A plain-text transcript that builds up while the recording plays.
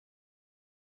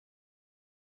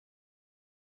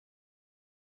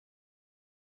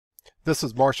This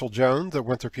is Marshall Jones at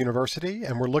Winthrop University,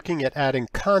 and we're looking at adding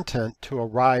content to a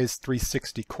RISE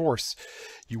 360 course.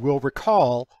 You will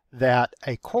recall that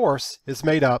a course is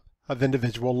made up of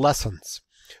individual lessons.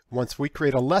 Once we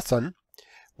create a lesson,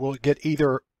 we'll get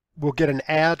an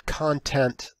Add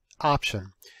Content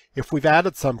option. If we've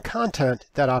added some content,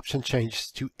 that option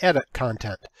changes to Edit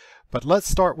Content. But let's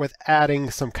start with adding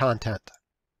some content.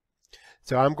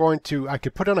 So I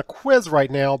could put in a quiz right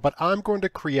now, but I'm going to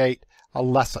create a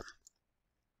lesson.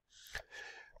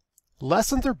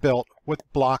 Lessons are built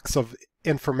with blocks of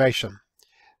information.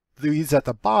 These at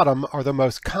the bottom are the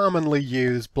most commonly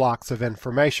used blocks of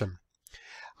information.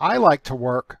 I like to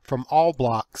work from all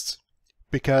blocks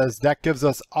because that gives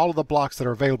us all of the blocks that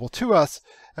are available to us,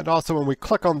 and also when we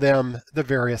click on them, the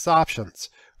various options.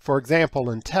 For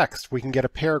example, in text, we can get a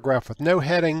paragraph with no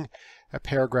heading, a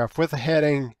paragraph with a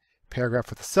heading, a paragraph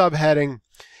with a subheading,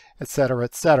 etc.,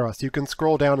 etc. So you can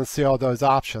scroll down and see all those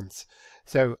options.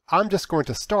 So I'm just going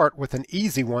to start with an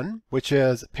easy one, which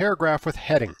is paragraph with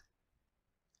heading.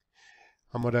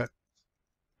 I'm going to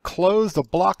close the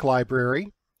block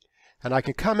library, and I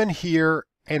can come in here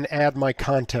and add my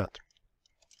content.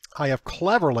 I have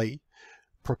cleverly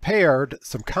prepared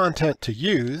some content to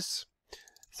use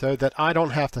so that I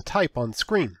don't have to type on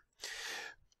screen.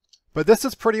 But this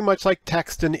is pretty much like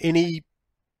text in any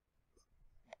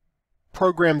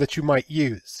program that you might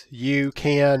use. You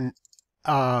can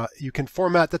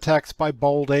format the text by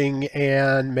bolding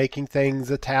and making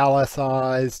things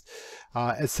italicized,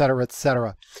 etc.,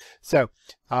 etc. So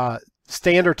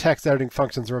standard text editing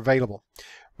functions are available.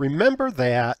 Remember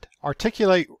that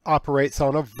Articulate operates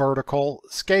on a vertical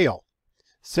scale.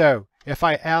 So if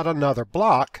I add another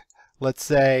block, let's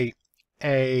say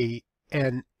an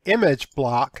image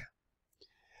block,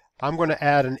 I'm going to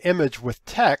add an image with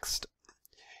text.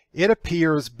 It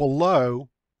appears below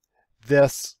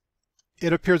this.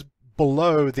 It appears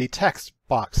below the text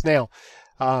box. Now,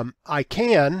 I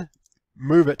can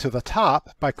move it to the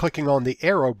top by clicking on the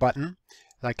arrow button.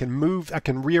 I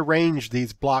can rearrange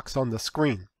these blocks on the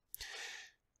screen.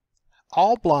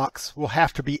 All blocks will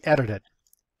have to be edited.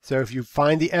 So if you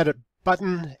find the edit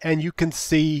button, and you can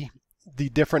see the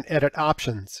different edit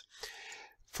options.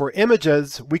 For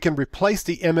images, we can replace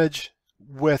the image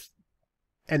with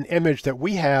an image that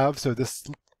we have. So this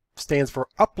stands for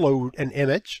upload an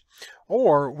image.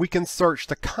 Or we can search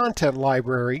the content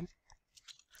library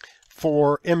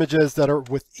for images that are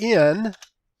within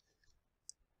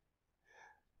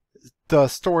the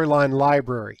storyline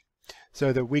library,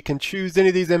 so that we can choose any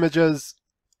of these images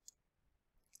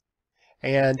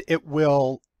and it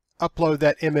will upload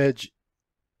that image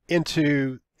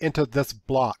into this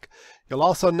block. You'll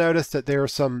also notice that there are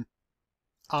some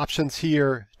options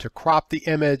here to crop the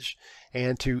image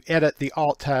and to edit the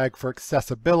alt tag for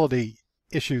accessibility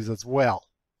issues as well.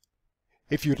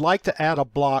 If you'd like to add a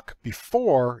block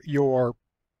before or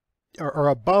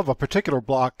above a particular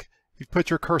block, you put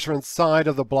your cursor inside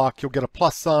of the block, you'll get a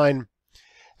plus sign,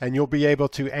 and you'll be able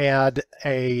to add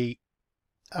a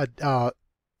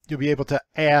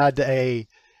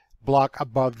block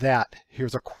above that.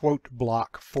 Here's a quote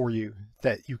block for you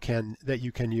that you can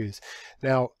use.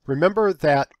 Now remember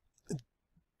that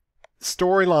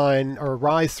Storyline or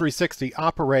RISE 360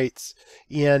 operates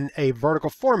in a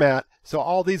vertical format, so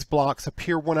all these blocks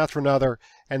appear one after another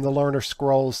and the learner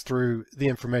scrolls through the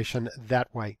information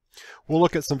that way. We'll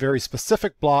look at some very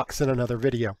specific blocks in another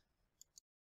video.